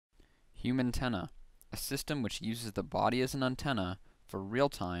Humantenna, a system which uses the body as an antenna for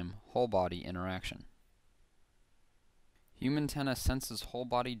real-time, whole-body interaction. Humantenna senses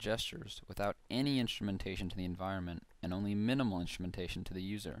whole-body gestures without any instrumentation to the environment and only minimal instrumentation to the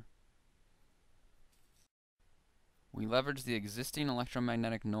user. We leverage the existing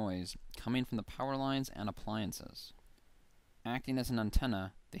electromagnetic noise coming from the power lines and appliances. Acting as an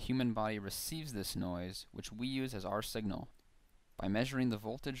antenna, the human body receives this noise, which we use as our signal. By measuring the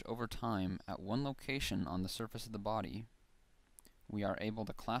voltage over time at one location on the surface of the body, we are able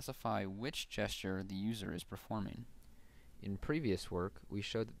to classify which gesture the user is performing. In previous work, we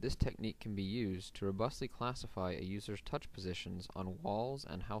showed that this technique can be used to robustly classify a user's touch positions on walls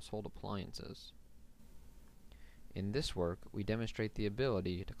and household appliances. In this work, we demonstrate the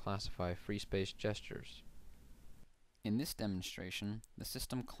ability to classify free space gestures. In this demonstration, the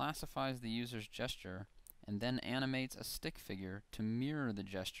system classifies the user's gesture and then animates a stick figure to mirror the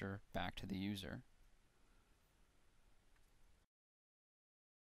gesture back to the user.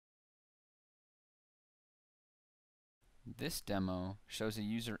 This demo shows a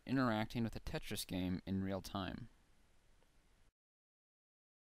user interacting with a Tetris game in real time.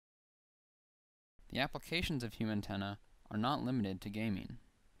 The applications of Humantenna are not limited to gaming.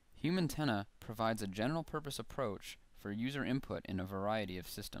 Humantenna provides a general-purpose approach for user input in a variety of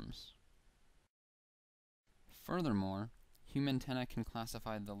systems. Furthermore, Humantenna can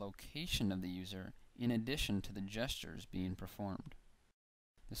classify the location of the user in addition to the gestures being performed.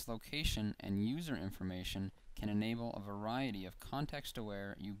 This location and user information can enable a variety of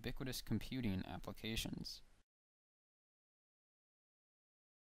context-aware, ubiquitous computing applications.